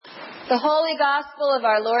The Holy Gospel of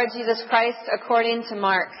our Lord Jesus Christ according to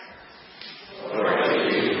Mark.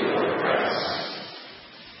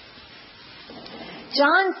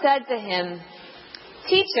 John said to him,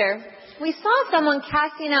 "Teacher, we saw someone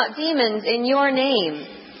casting out demons in your name,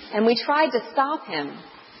 and we tried to stop him,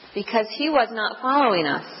 because he was not following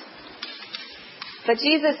us." But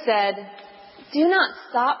Jesus said, "Do not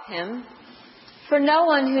stop him, for no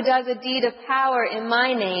one who does a deed of power in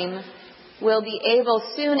my name will be able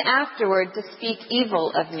soon afterward to speak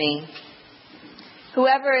evil of me.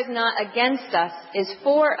 Whoever is not against us is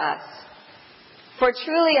for us. For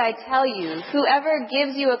truly I tell you, whoever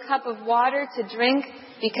gives you a cup of water to drink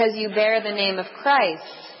because you bear the name of Christ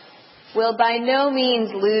will by no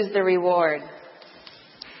means lose the reward.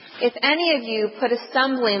 If any of you put a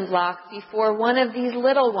stumbling block before one of these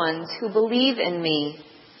little ones who believe in me,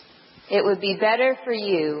 it would be better for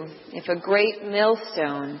you if a great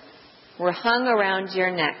millstone were hung around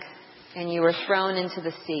your neck and you were thrown into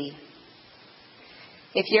the sea.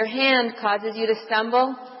 If your hand causes you to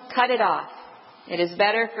stumble, cut it off. It is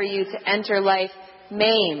better for you to enter life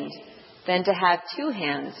maimed than to have two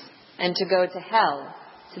hands and to go to hell,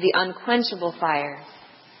 to the unquenchable fire.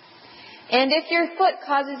 And if your foot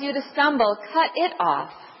causes you to stumble, cut it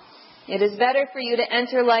off. It is better for you to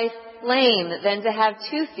enter life lame than to have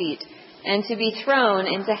 2 feet and to be thrown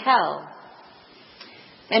into hell.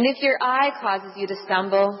 And if your eye causes you to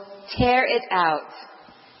stumble, tear it out.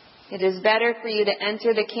 It is better for you to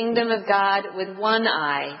enter the kingdom of God with 1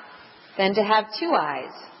 eye than to have 2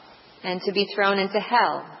 eyes and to be thrown into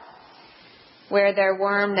hell, where their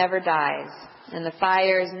worm never dies and the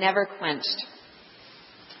fire is never quenched.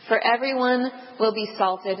 For everyone will be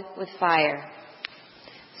salted with fire.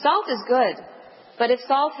 Salt is good, but if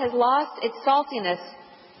salt has lost its saltiness,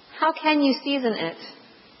 how can you season it?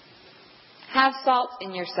 Have salt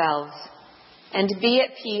in yourselves, and be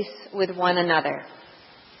at peace with one another."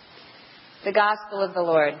 The Gospel of the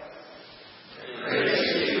Lord.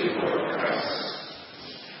 Praise to you, Lord Christ.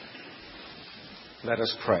 Let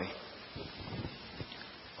us pray.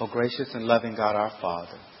 O gracious and loving God, our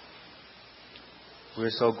Father, we're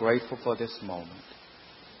so grateful for this moment.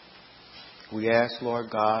 We ask, Lord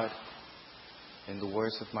God, in the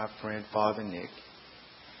words of my friend Father Nick,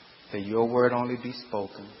 that your word only be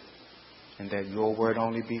spoken and that your word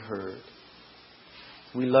only be heard.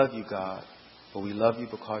 We love you, God, but we love you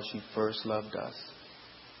because you first loved us.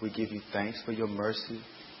 We give you thanks for your mercy,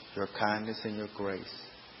 your kindness, and your grace.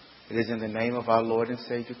 It is in the name of our Lord and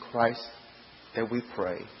Savior Christ that we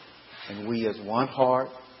pray. And we as one heart,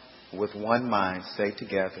 with one mind, say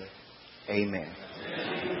together, Amen.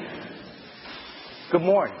 Good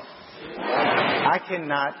morning. I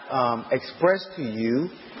cannot express to you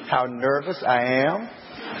how nervous I am.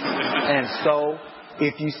 And so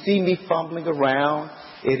if you see me fumbling around,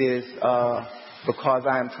 it is because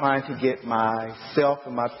I am trying to get myself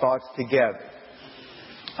and my thoughts together.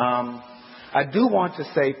 I do want to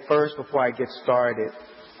say first, before I get started,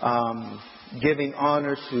 giving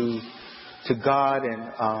honor to God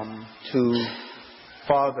and to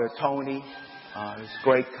Father Tony, his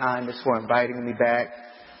great kindness for inviting me back.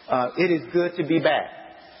 It is good to be back.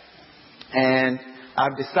 And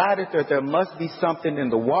I've decided that there must be something in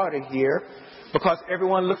the water here because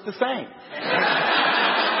everyone looks the same.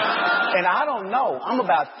 And I don't know. I'm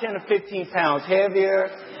about 10 or 15 pounds heavier.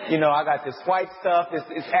 You know, I got this white stuff.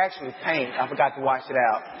 It's actually paint. I forgot to wash it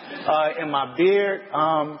out. In my beard.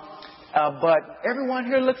 But everyone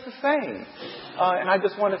here looks the same. And I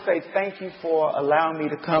just want to say thank you for allowing me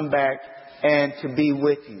to come back and to be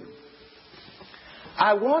with you.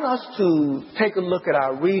 I want us to take a look at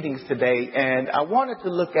our readings today, and I wanted to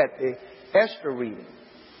look at the Esther reading.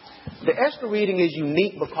 The Esther reading is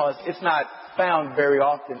unique because it's not found very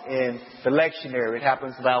often in the lectionary. It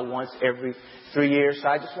happens about once every 3 years. So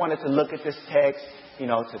I just wanted to look at this text, you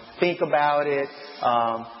know, to think about it,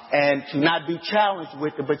 and to not be challenged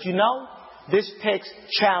with it. But you know, this text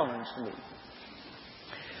challenged me.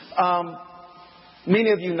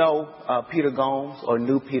 Many of you know Peter Gomes, or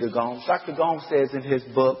knew Peter Gomes. Dr. Gomes says in his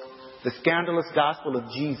book, The Scandalous Gospel of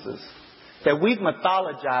Jesus, that we've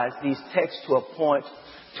mythologized these texts to a point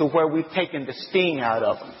to where we've taken the sting out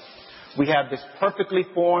of them. We have this perfectly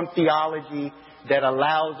formed theology that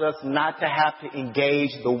allows us not to have to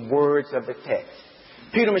engage the words of the text.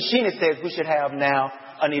 Peter Machina says we should have now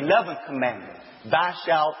an 11th commandment. Thou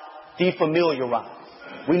shalt defamiliarize.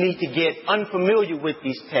 We need to get unfamiliar with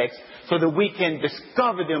these texts so that we can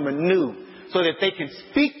discover them anew, so that they can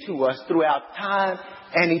speak to us throughout time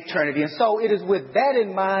and eternity. And so it is with that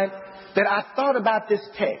in mind that I thought about this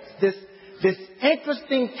text, this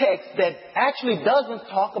interesting text that actually doesn't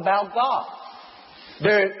talk about God.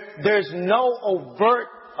 There's no overt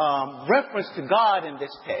reference to God in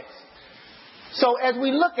this text. So as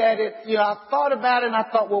we look at it, I thought about it and I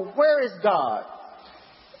thought, well, where is God?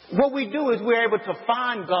 What we do is we're able to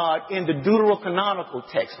find God in the deuterocanonical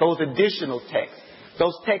text, those additional texts,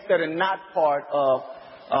 those texts that are not part of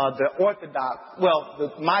the Orthodox,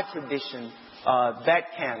 my tradition,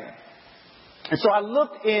 that canon. And so I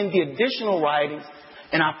looked in the additional writings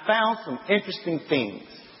and I found some interesting things.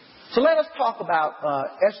 So let us talk about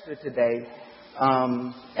Esther today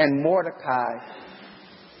and Mordecai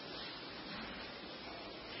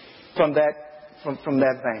from that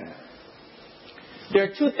vein. There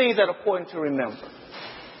are two things that are important to remember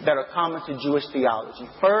that are common to Jewish theology.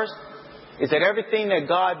 First is that everything that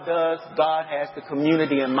God does, God has the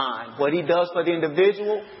community in mind. What He does for the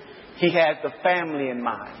individual, He has the family in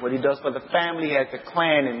mind. What He does for the family, He has the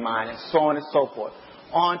clan in mind, and so on and so forth,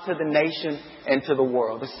 on to the nation and to the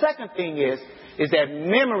world. The second thing is that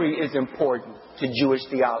memory is important to Jewish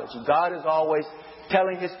theology. God is always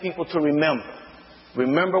telling His people to remember.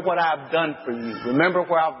 Remember what I've done for you. Remember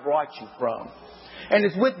where I've brought you from. And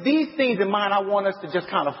it's with these things in mind, I want us to just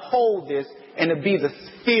kind of hold this and to be the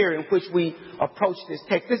sphere in which we approach this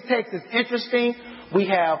text. This text is interesting. We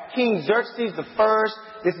have King Xerxes I.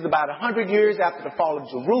 This is about 100 years after the fall of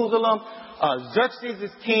Jerusalem. Xerxes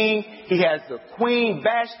is king. He has the queen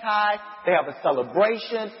Vashti. They have a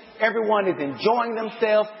celebration. Everyone is enjoying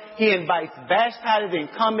themselves. He invites Vashti to then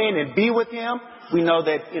come in and be with him. We know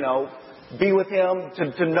that, be with him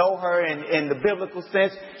to know her in the biblical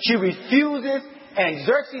sense. She refuses, and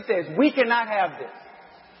Xerxes says, we cannot have this.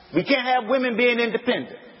 We can't have women being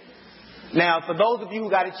independent. Now, for those of you who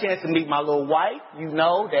got a chance to meet my little wife, you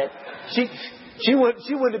know that she would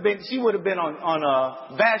have been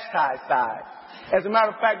on Vashti's side. As a matter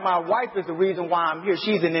of fact, my wife is the reason why I'm here.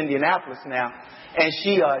 She's in Indianapolis now, and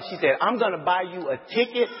she said, I'm going to buy you a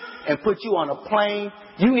ticket and put you on a plane.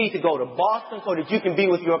 You need to go to Boston so that you can be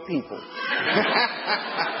with your people.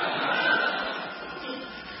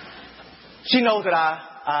 She knows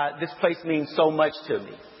that this place means so much to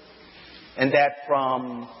me, and that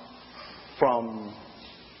from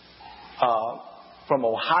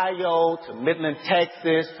Ohio to Midland,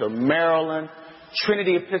 Texas to Maryland,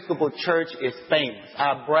 Trinity Episcopal Church is famous.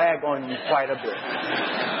 I brag on you quite a bit.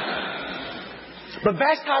 But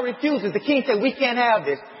Vashti refuses. The king said, we can't have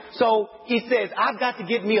this. So he says, I've got to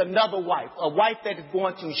get me another wife, a wife that is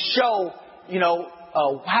going to show,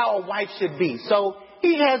 how a wife should be. So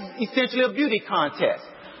he has essentially a beauty contest.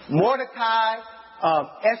 Mordecai,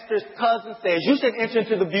 Esther's cousin, says, you should enter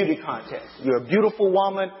into the beauty contest. You're a beautiful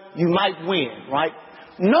woman. You might win, right?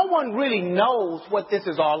 No one really knows what this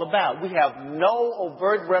is all about. We have no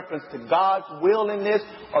overt reference to God's will in this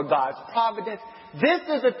or God's providence. This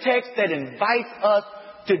is a text that invites us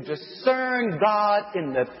to discern God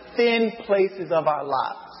in the thin places of our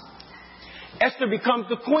lives. Esther becomes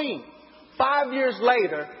the queen. 5 years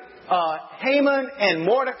later, Haman and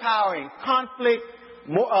Mordecai are in conflict.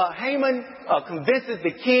 Haman convinces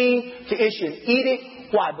the king to issue an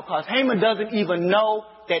edict. Why? Because Haman doesn't even know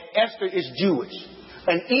that Esther is Jewish.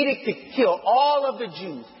 An edict to kill all of the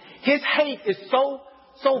Jews. His hate is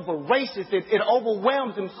so voracious, it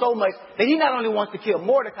overwhelms him so much that he not only wants to kill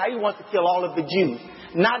Mordecai, he wants to kill all of the Jews,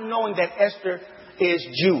 not knowing that Esther is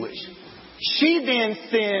Jewish. She then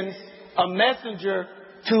sends a messenger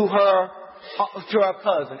to her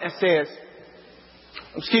cousin and says,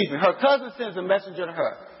 her cousin sends a messenger to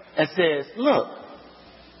her and says, look,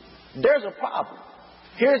 there's a problem.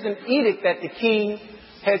 Here's an edict that the king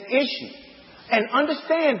has issued. And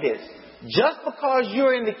understand this, just because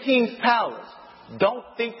you're in the king's palace, don't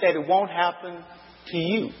think that it won't happen to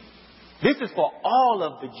you. This is for all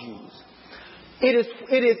of the Jews. It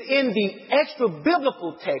is in the extra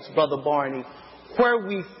biblical text, Brother Barney, where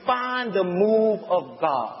we find the move of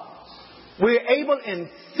God. We're able to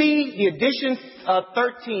see the addition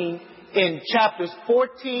 13 in chapters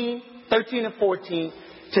 13 and 14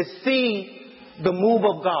 to see the move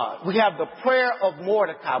of God. We have the prayer of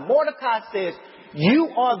Mordecai. Mordecai says, you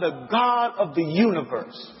are the God of the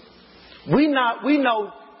universe. We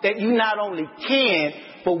know that you not only can,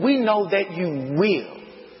 but we know that you will.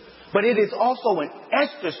 But it is also in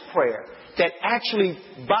Esther's prayer that actually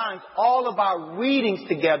binds all of our readings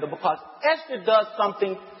together, because Esther does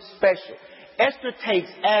something special. Esther takes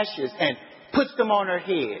ashes and puts them on her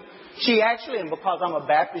head. She actually, and because I'm a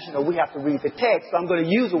Baptist, we have to read the text, so I'm going to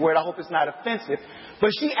use a word, I hope it's not offensive,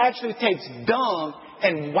 but she actually takes dung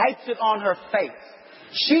and wipes it on her face.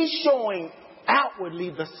 She's showing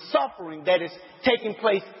outwardly the suffering that is taking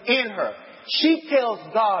place in her. She tells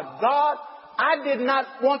God, I did not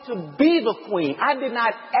want to be the queen. I did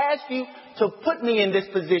not ask you to put me in this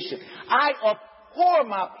position. I abhor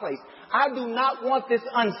my place. I do not want this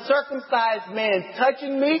uncircumcised man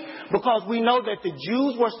touching me, because we know that the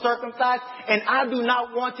Jews were circumcised, and I do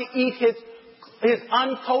not want to eat his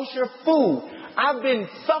unkosher food. I've been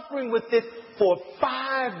suffering with this for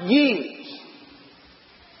 5 years.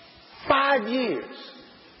 5 years.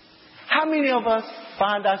 How many of us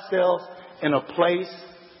find ourselves in a place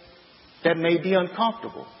that may be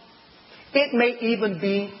uncomfortable? It may even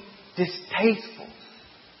be distasteful.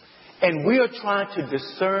 And we are trying to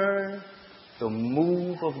discern the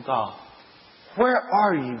move of God. Where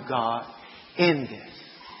are you, God, in this?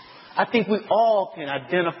 I think we all can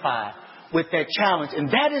identify with that challenge. And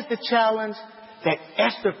that is the challenge that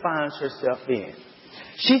Esther finds herself in.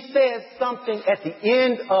 She says something at the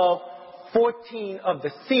end of 14 of the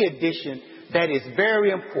C edition that is very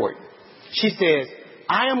important. She says,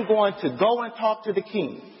 I am going to go and talk to the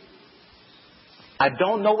king. I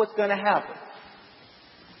don't know what's going to happen.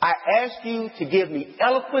 I ask you to give me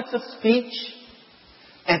eloquence of speech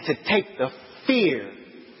and to take the fear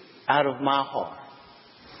out of my heart.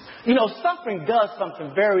 You know, suffering does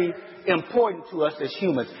something very important to us as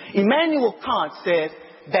humans. Immanuel Kant says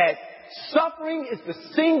that suffering is the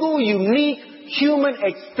single unique human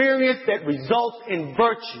experience that results in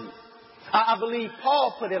virtue. I believe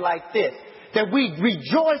Paul put it like this, that we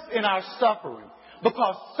rejoice in our suffering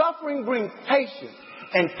because suffering brings patience,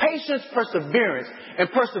 and patience perseverance, and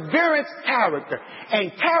perseverance character,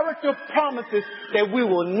 and character promises that we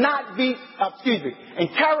will not be, and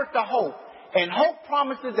character hope, and hope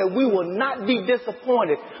promises that we will not be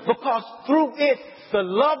disappointed, because through it the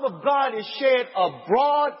love of God is shed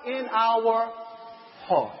abroad in our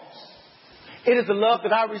hearts. It is the love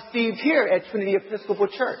that I received here at Trinity Episcopal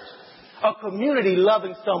Church, a community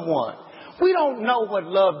loving someone. We don't know what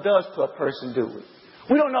love does to a person, do we?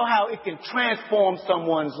 We don't know how it can transform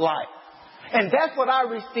someone's life. And that's what I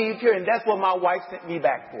received here, and that's what my wife sent me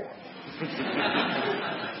back for.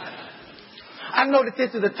 I know that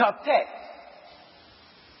this is a tough text,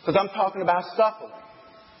 because I'm talking about suffering.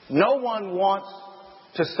 No one wants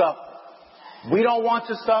to suffer. We don't want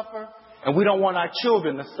to suffer, and we don't want our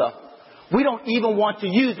children to suffer. We don't even want to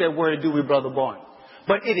use that word, do we, Brother Barney?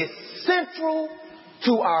 But it is central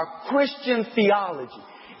to our Christian theology.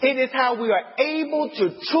 It is how we are able to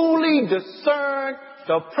truly discern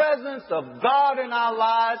the presence of God in our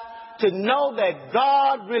lives, to know that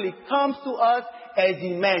God really comes to us as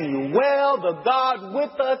Emmanuel, the God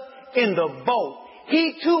with us in the boat.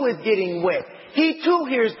 He too is getting wet. He too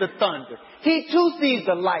hears the thunder. He too sees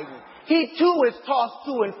the lightning. He too is tossed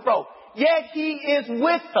to and fro. Yet He is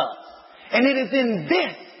with us. And it is in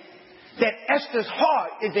this that Esther's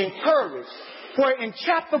heart is encouraged. For in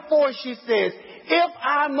chapter 4 she says, if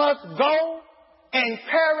I must go and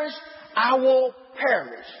perish, I will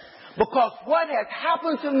perish. Because what has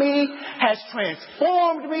happened to me has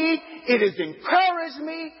transformed me. It has encouraged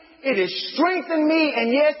me. It has strengthened me.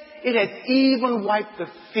 And yes, it has even wiped the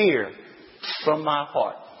fear from my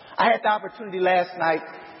heart. I had the opportunity last night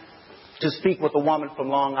to speak with a woman from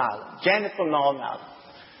Long Island, Janet from Long Island.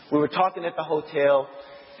 We were talking at the hotel,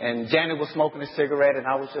 and Janet was smoking a cigarette, and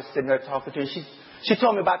I was just sitting there talking to her. She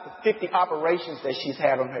told me about the 50 operations that she's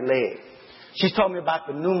had on her leg. She told me about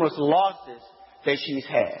the numerous losses that she's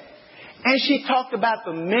had. And she talked about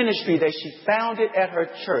the ministry that she founded at her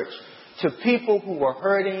church to people who were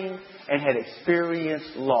hurting and had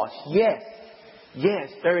experienced loss. Yes,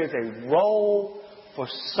 there is a role for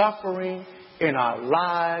suffering in our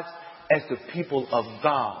lives as the people of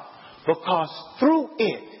God. Because through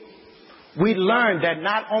it, we learn that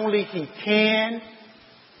not only He can,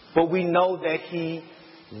 but we know that He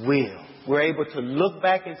will. We're able to look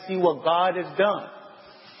back and see what God has done.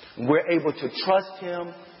 We're able to trust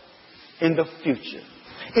Him in the future.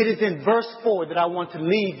 It is in verse 4 that I want to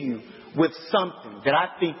leave you with something that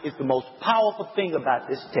I think is the most powerful thing about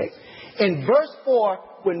this text. In verse 4,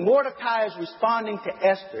 when Mordecai is responding to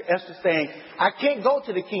Esther, Esther saying, I can't go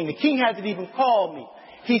to the king. The king hasn't even called me.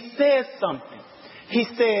 He says something. He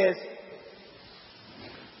says,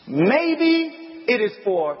 maybe it is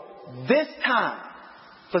for this time,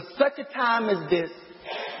 for such a time as this,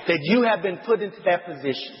 that you have been put into that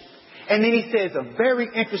position. And then he says a very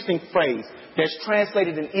interesting phrase that's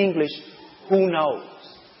translated in English, who knows?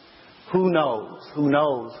 Who knows? Who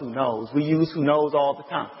knows? Who knows? We use who knows all the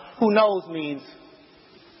time. Who knows means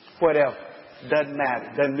whatever. Doesn't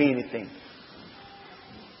matter. Doesn't mean anything.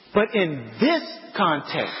 But in this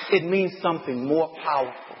context, it means something more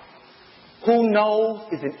powerful. Who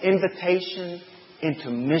knows is an invitation into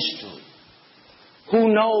mystery.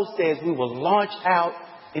 Who knows says we will launch out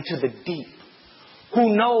into the deep.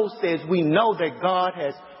 Who knows says we know that God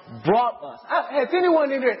has brought us. Has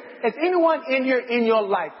anyone in here in your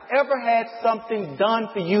life ever had something done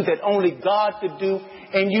for you that only God could do,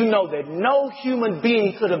 and you know that no human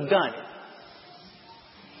being could have done it?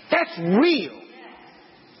 That's real.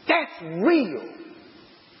 That's real.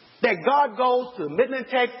 That God goes to Midland,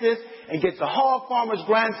 Texas, and gets a hog farmer's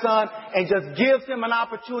grandson and just gives him an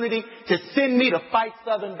opportunity to send me to fight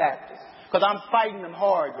Southern Baptists. Because I'm fighting them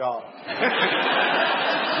hard, y'all.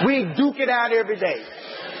 We duke it out every day.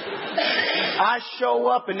 I show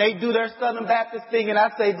up and they do their Southern Baptist thing, and I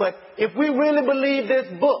say, but if we really believe this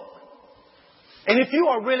book, and if you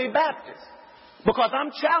are really Baptist, because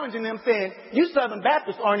I'm challenging them saying, you Southern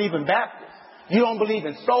Baptists aren't even Baptists. You don't believe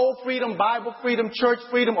in soul freedom, Bible freedom, church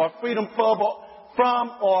freedom, or freedom from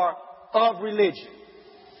or of religion.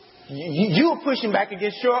 You're pushing back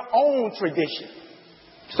against your own tradition.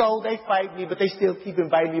 So they fight me, but they still keep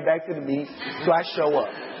inviting me back to the meeting, so I show up.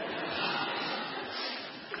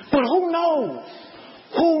 But who knows?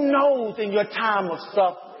 Who knows in your time of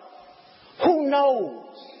suffering? Who knows?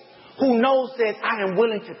 Who knows says, I am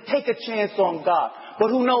willing to take a chance on God. But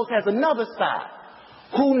who knows has another side.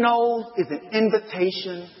 Who knows is an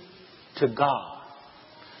invitation to God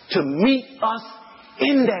to meet us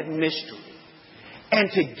in that mystery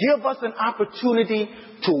and to give us an opportunity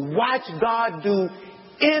to watch God do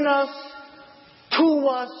in us, to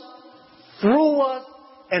us, through us,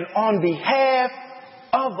 and on behalf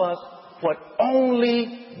of us what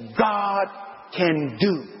only God can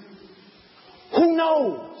do. Who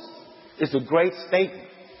knows? It's a great statement.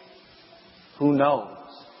 Who knows?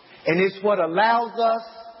 And it's what allows us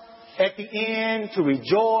at the end to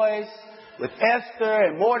rejoice with Esther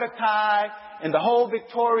and Mordecai and the whole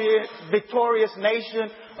victorious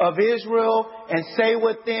nation of Israel and say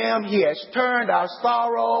with them, He has turned our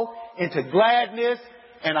sorrow into gladness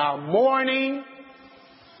and our mourning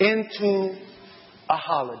into a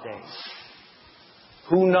holiday.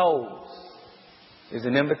 Who knows is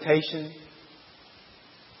an invitation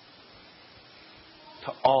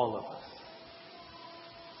to all of us.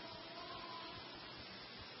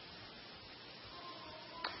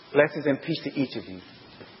 Blessings and peace to each of you.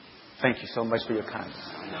 Thank you so much for your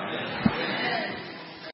kindness.